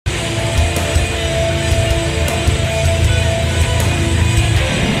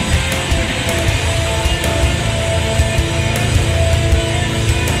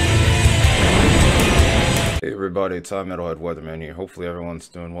everybody, it's metalhead weatherman here. Hopefully everyone's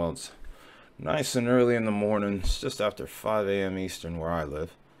doing well. It's nice and early in the morning. It's just after 5 a.m. Eastern where I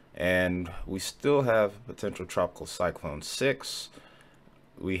live, and we still have potential tropical cyclone 6.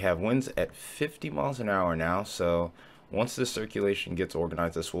 We have winds at 50 miles an hour now, so once this circulation gets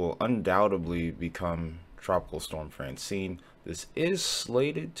organized, this will undoubtedly become tropical storm Francine. This is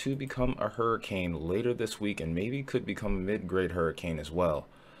slated to become a hurricane later this week, and maybe could become a mid-grade hurricane as well.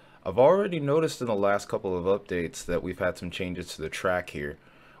 I've already noticed in the last couple of updates that we've had some changes to the track here,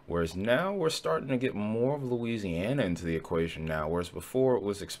 whereas now we're starting to get more of Louisiana into the equation now, whereas before it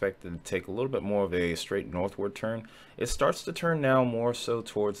was expected to take a little bit more of a straight northward turn. It starts to turn now more so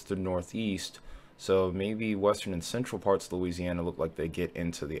towards the northeast, so maybe western and central parts of Louisiana look like they get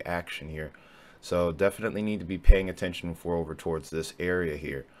into the action here. So definitely need to be paying attention if we're over towards this area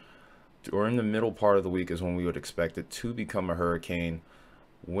here. During the middle part of the week is when we would expect it to become a hurricane.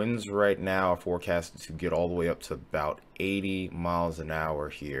 Winds right now are forecasted to get all the way up to about 80 miles an hour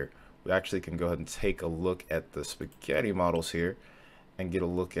here. We actually can go ahead and take a look at the spaghetti models here and get a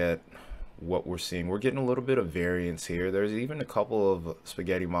look at what we're seeing. We're getting a little bit of variance here. There's even a couple of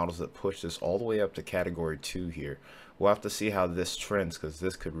spaghetti models that push this all the way up to category 2 here. We'll have to see how this trends, because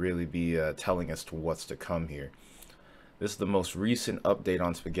this could really be telling us to what's to come here. This is the most recent update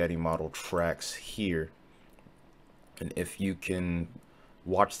on spaghetti model tracks here, and if you can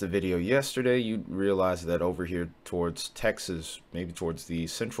watched the video yesterday, you'd realize that over here towards Texas, maybe towards the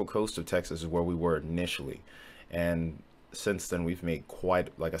central coast of Texas, is where we were initially, and since then we've made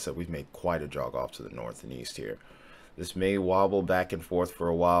quite, like I said, we've made quite a jog off to the north and east here. This may wobble back and forth for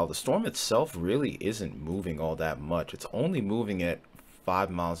a while. The storm itself really isn't moving all that much. It's only moving at 5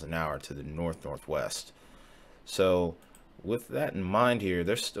 miles an hour to the northwest. So with that in mind here,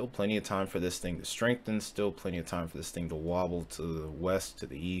 there's still plenty of time for this thing to strengthen, still plenty of time for this thing to wobble to the west, to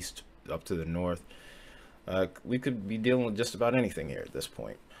the east, up to the north. We could be dealing with just about anything here at this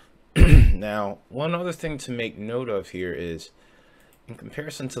point. Now, one other thing to make note of here is, in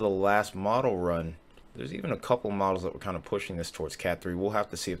comparison to the last model run, there's even a couple models that were kind of pushing this towards Cat 3. We'll have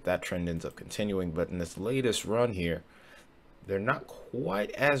to see if that trend ends up continuing, but in this latest run here, they're not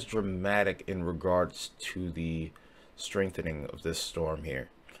quite as dramatic in regards to the strengthening of this storm here.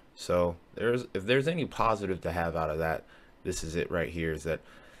 So if there's any positive to have out of that, this is it right here, is that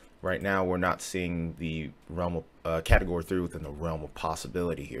right now we're not seeing the realm of category 3 within the realm of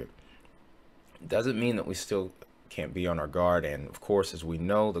possibility here. It doesn't mean that we still can't be on our guard, and of course, as we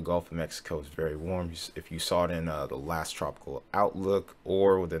know, the Gulf of Mexico is very warm. If you saw it in the last tropical outlook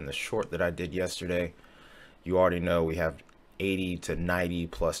or within the short that I did yesterday, you already know we have 80 to 90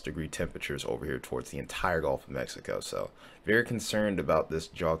 plus degree temperatures over here towards the entire Gulf of Mexico. So very concerned about this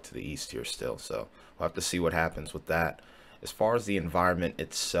jog to the east here still. So we'll have to see what happens with that. As far as the environment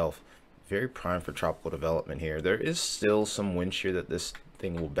itself, very prime for tropical development here. There is still some wind shear that this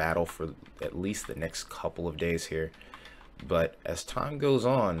thing will battle for at least the next couple of days here. But as time goes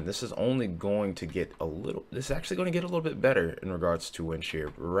on, this is only going to get this is actually going to get a little bit better in regards to wind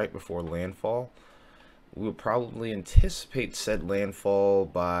shear right before landfall. We'll probably anticipate said landfall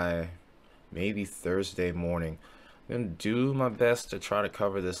by maybe Thursday morning. I'm going to do my best to try to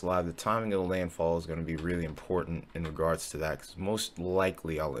cover this live. The timing of the landfall is going to be really important in regards to that, because most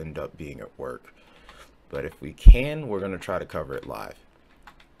likely I'll end up being at work. But if we can, we're going to try to cover it live.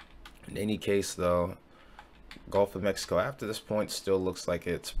 In any case, though, Gulf of Mexico after this point still looks like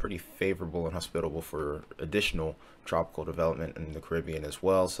it's pretty favorable and hospitable for additional tropical development in the Caribbean as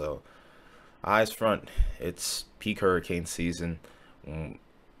well. So eyes front, it's peak hurricane season.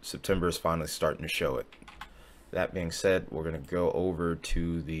 September is finally starting to show it. That being said, we're going to go over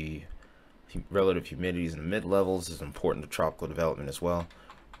to the relative humidities in the mid-levels. Is important to tropical development as well.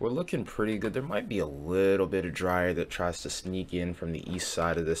 We're looking pretty good. There might be a little bit of dry air that tries to sneak in from the east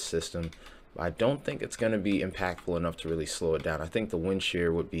side of this system. I don't think it's going to be impactful enough to really slow it down. I think the wind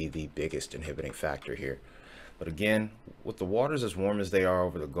shear would be the biggest inhibiting factor here. But again, with the waters as warm as they are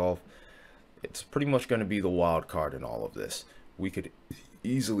over the Gulf, it's pretty much going to be the wild card in all of this. We could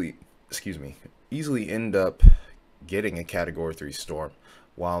easily end up getting a category 3 storm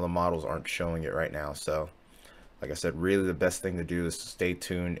while the models aren't showing it right now. So like I said, really the best thing to do is to stay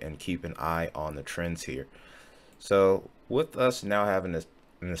tuned and keep an eye on the trends here. So with us now having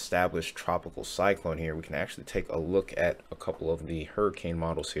an established tropical cyclone here, we can actually take a look at a couple of the hurricane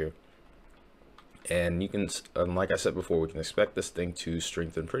models here. And you can, like I said before, we can expect this thing to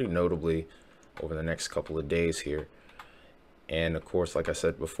strengthen pretty notably over the next couple of days here. And of course, like I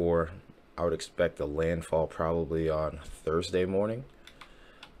said before, I would expect a landfall probably on Thursday morning.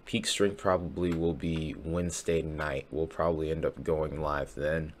 Peak strength probably will be Wednesday night. We'll probably end up going live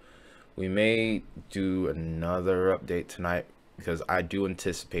then. We may do another update tonight because I do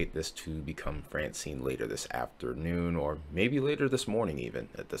anticipate this to become Francine later this afternoon, or maybe later this morning even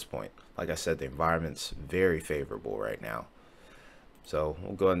at this point. Like I said, the environment's very favorable right now. So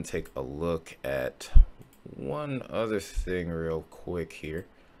we'll go ahead and take a look at one other thing real quick here.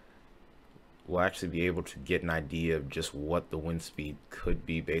 We'll actually be able to get an idea of just what the wind speed could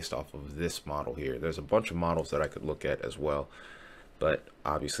be based off of this model here. There's a bunch of models that I could look at as well, but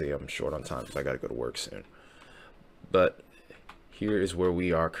obviously I'm short on time because I got to go to work soon. But here is where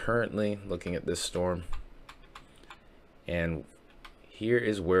we are currently looking at this storm, and here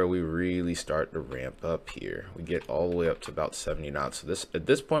is where we really start to ramp up here. We get all the way up to about 70 knots. So at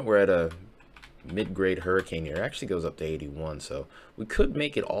this point we're at a mid-grade hurricane here. It actually goes up to 81, so we could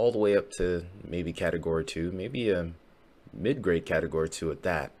make it all the way up to maybe category 2, maybe a mid-grade category 2 at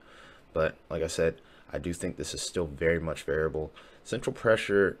that. But like I said, I do think this is still very much variable. Central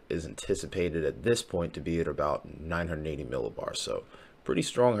pressure is anticipated at this point to be at about 980 millibars, so pretty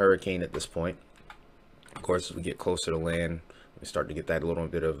strong hurricane at this point. Of course, as we get closer to land, we start to get that little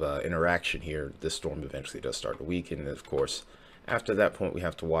bit of interaction here. This storm eventually does start to weaken, and of course after that point we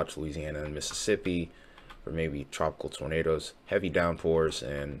have to watch Louisiana and Mississippi for maybe tropical tornadoes, heavy downpours,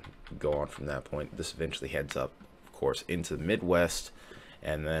 and go on from that point. This eventually heads up, of course, into the Midwest,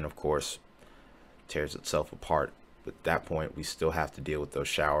 and then of course tears itself apart. At that point we still have to deal with those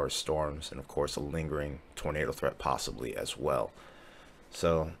showers, storms, and of course a lingering tornado threat possibly as well.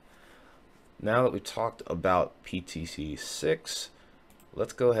 So now that we talked about PTC 6,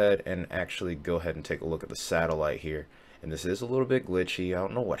 let's go ahead and take a look at the satellite here. And this is a little bit glitchy. I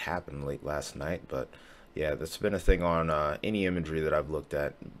don't know what happened late last night, but yeah, that's been a thing on any imagery that I've looked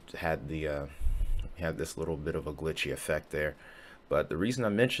at. Had this little bit of a glitchy effect there. But the reason I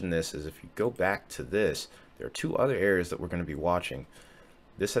mention this is if you go back to this, there are two other areas that we're going to be watching.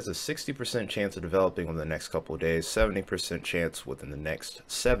 This has a 60% chance of developing within the next couple of days, 70% chance within the next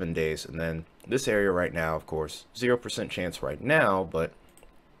 7 days, and then this area right now, of course, 0% chance right now, but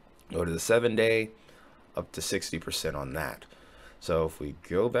go to the 7-day, up to 60% on that. So if we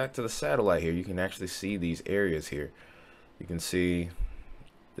go back to the satellite here, you can actually see these areas here. You can see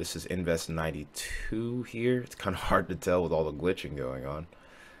this is Invest 92 here. It's kind of hard to tell with all the glitching going on.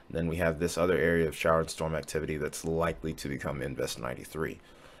 Then we have this other area of shower and storm activity that's likely to become Invest 93.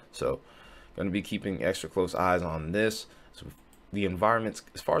 So going to be keeping extra close eyes on this. So the environment's,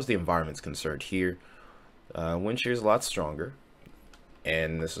 as far as the environment's concerned here, wind shear is a lot stronger,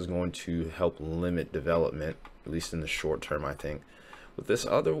 and this is going to help limit development, at least in the short term, I think. With this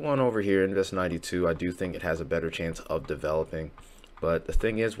other one over here, Invest 92, I do think it has a better chance of developing. But the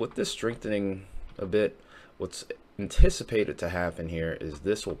thing is, with this strengthening a bit, what's anticipated to happen here is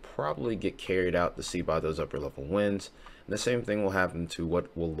this will probably get carried out to sea by those upper level winds, and the same thing will happen to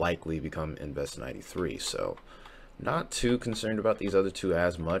what will likely become Invest 93. So not too concerned about these other two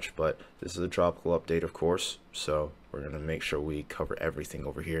as much, but this is a tropical update, of course, so we're going to make sure we cover everything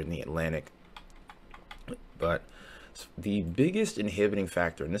over here in the Atlantic. But the biggest inhibiting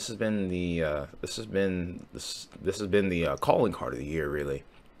factor, and this has been the calling card of the year, really,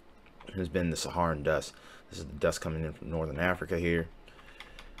 has been the Saharan dust. This is the dust coming in from northern Africa here,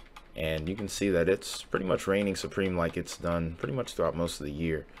 and you can see that it's pretty much reigning supreme like it's done pretty much throughout most of the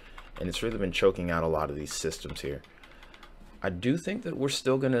year, and it's really been choking out a lot of these systems here. I do think that we're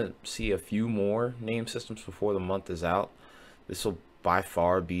still going to see a few more named systems before the month is out. This will by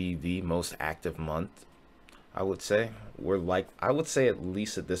far be the most active month, I would say. I would say at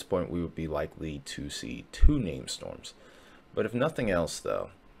least at this point we would be likely to see 2 named storms. But if nothing else though,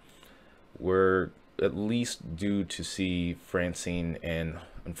 we're at least due to see Francine, and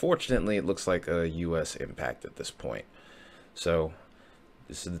unfortunately it looks like a US impact at this point. So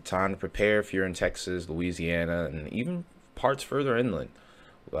this is the time to prepare if you're in Texas, Louisiana, and even parts further inland.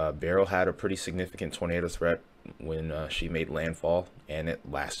 Beryl had a pretty significant tornado threat when she made landfall, and it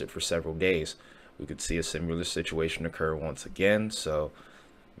lasted for several days. We could see a similar situation occur once again, so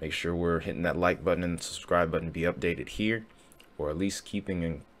make sure we're hitting that like button and subscribe button to be updated here, or at least keeping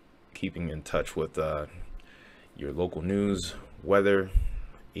in touch with your local news, weather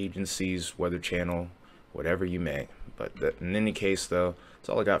agencies, weather channel, whatever you may. But in any case though, that's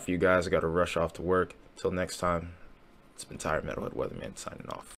all I got for you guys. I got to rush off to work. Till next time, it's been Tired Metalhead Weatherman signing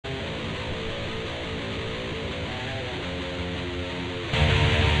off.